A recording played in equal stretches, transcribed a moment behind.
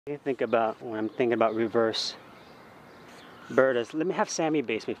You think about when I'm thinking about reverse bird is, let me have Sammy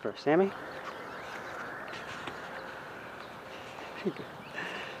base me first. Sammy?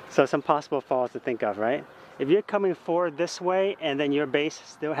 So some possible falls to think of, right? If you're coming forward this way and then your base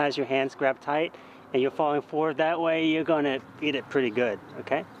still has your hands grabbed tight and you're falling forward that way, you're gonna eat it pretty good,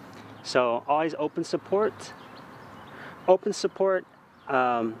 okay? So always open support. Open support,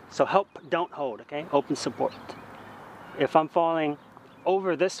 so help, don't hold, okay? Open support. If I'm falling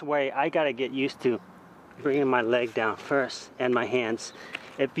over this way, I gotta get used to bringing my leg down first and my hands.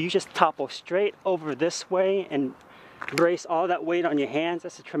 If you just topple straight over this way and brace all that weight on your hands,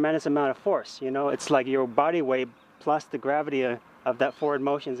 that's a tremendous amount of force. You know, it's like your body weight plus the gravity of that forward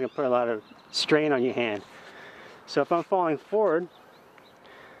motion is gonna put a lot of strain on your hand. So if I'm falling forward,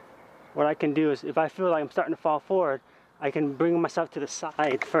 what I can do is, if I feel like I'm starting to fall forward, I can bring myself to the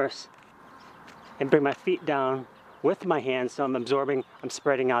side first and bring my feet down with my hands, so I'm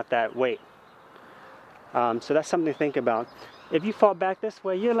spreading out that weight. So that's something to think about. If you fall back this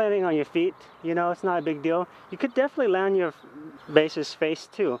way, you're landing on your feet, you know, it's not a big deal. You could definitely land your base's face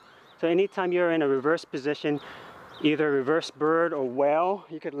too. So anytime you're in a reverse position, either reverse bird or whale,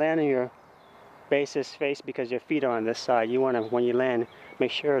 you could land on your base's face because your feet are on this side. You want to, when you land,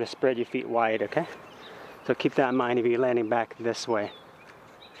 make sure to spread your feet wide, okay? So keep that in mind if you're landing back this way.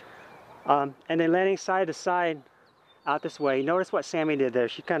 And then landing side to side, out this way. Notice what Sammy did there.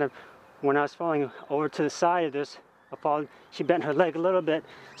 She kind of, when I was falling over to the side, there's a fall, she bent her leg a little bit,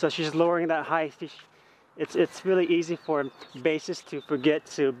 so she's lowering that height. It's really easy for bases to forget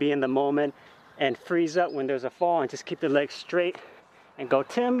to be in the moment and freeze up when there's a fall and just keep the leg straight and go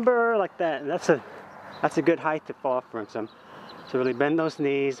timber like that. And that's a good height to fall from. So really bend those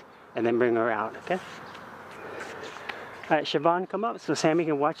knees and then bring her out, okay? All right, Siobhan, come up so Sammy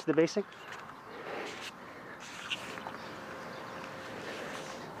can watch the basic.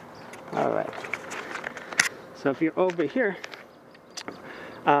 All right, so if you're over here,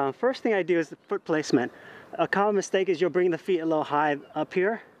 first thing I do is the foot placement. A common mistake is you'll bring the feet a little high up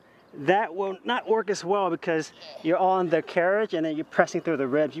here. That will not work as well because you're on the carriage and then you're pressing through the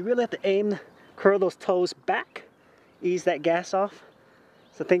ribs. You really have to aim, curl those toes back, ease that gas off.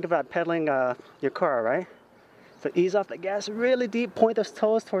 So think about pedaling your car, right? So ease off the gas really deep, point those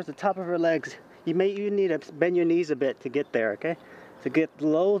toes towards the top of her legs. You need to bend your knees a bit to get there, okay? To get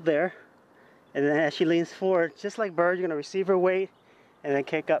low there, and then as she leans forward, just like bird, you're gonna receive her weight and then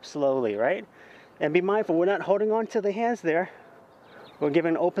kick up slowly, right? And be mindful, we're not holding on to the hands there. We're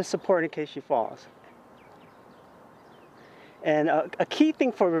giving open support in case she falls. And a key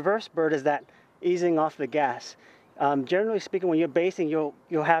thing for reverse bird is that easing off the gas. Generally speaking, when you're basing, you'll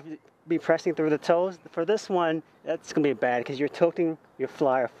be pressing through the toes. For this one, that's gonna be bad because you're tilting your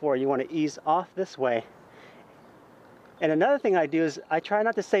flyer forward. You wanna ease off this way. And another thing I do is I try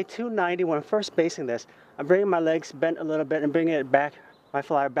not to stay 290 when I'm first basing this. I'm bringing my legs bent a little bit and bringing it back, my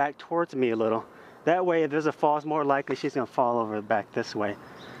flyer back towards me a little. That way, if there's a fall, it's more likely she's gonna fall over back this way.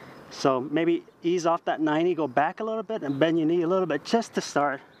 So maybe ease off that 90, go back a little bit and bend your knee a little bit just to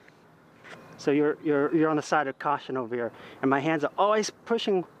start. So you're on the side of caution over here. And my hands are always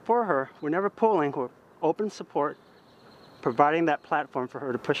pushing for her. We're never pulling, we're open support, providing that platform for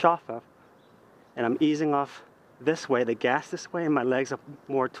her to push off of. And I'm easing off this way, the gas this way, and my legs are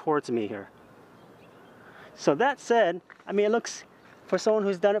more towards me here. So that said, I mean, it looks, for someone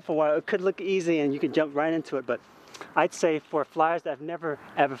who's done it for a while, it could look easy and you can jump right into it, but I'd say for flyers that have never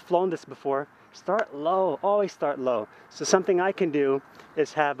ever flown this before, start low, always start low. So something I can do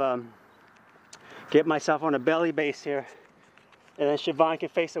is have, get myself on a belly base here, and then Siobhan can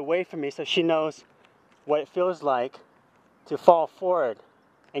face away from me so she knows what it feels like to fall forward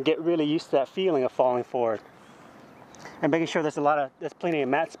and get really used to that feeling of falling forward. And making sure there's plenty of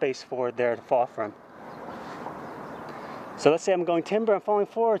mat space forward there to fall from. So let's say I'm going timber and falling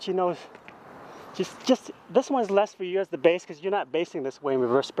forward, she knows, just this one's less for you as the base because you're not basing this way in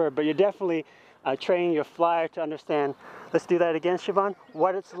reverse bird, but you're definitely training your flyer to understand, let's do that again, Siobhan,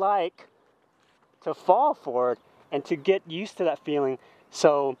 what it's like to fall forward and to get used to that feeling,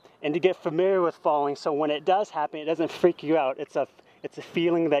 and to get familiar with falling, so when it does happen, it doesn't freak you out. It's a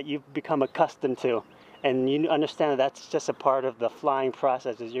feeling that you've become accustomed to. And you understand that that's just a part of the flying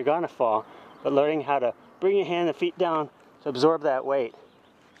process, is you're gonna fall, but learning how to bring your hand and feet down to absorb that weight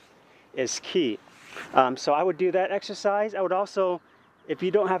is key. So I would do that exercise. I would also, if you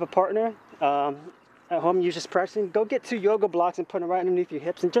don't have a partner at home, you're just practicing, go get 2 yoga blocks and put them right underneath your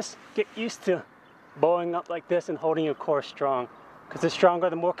hips and just get used to bowing up like this and holding your core strong. Because the stronger,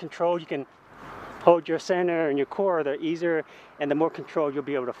 the more control you can hold your center and your core, the easier and the more controlled you'll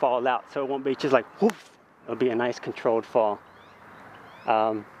be able to fall out. So it won't be just like whoof, it'll be a nice controlled fall.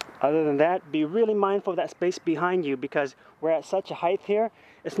 Other than that, be really mindful of that space behind you, because we're at such a height here.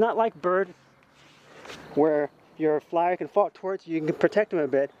 It's not like bird where your flyer can fall towards you, you can protect them a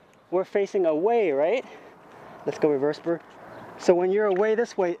bit. We're facing away, right? Let's go reverse bird. So when you're away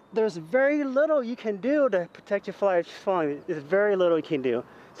this way, there's very little you can do to protect your flyer if you're falling. There's very little you can do.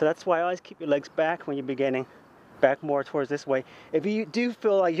 So that's why I always keep your legs back when you're beginning, back more towards this way. If you do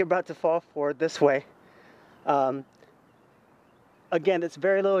feel like you're about to fall forward this way, again, it's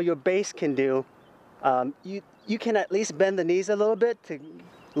very little your base can do. You can at least bend the knees a little bit to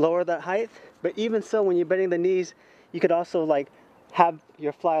lower that height, but even so, when you're bending the knees, you could also like have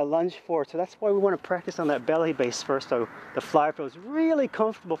your flyer lunge forward. So that's why we want to practice on that belly base first, so the flyer feels really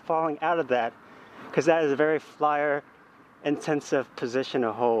comfortable falling out of that, because that is a very flyer intensive position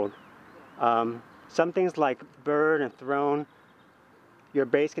to hold. Some things like bird and throne, your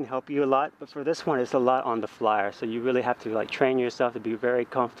base can help you a lot, but for this one it's a lot on the flyer, so you really have to like train yourself to be very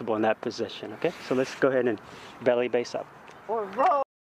comfortable in that position. Okay, so let's go ahead and belly base up.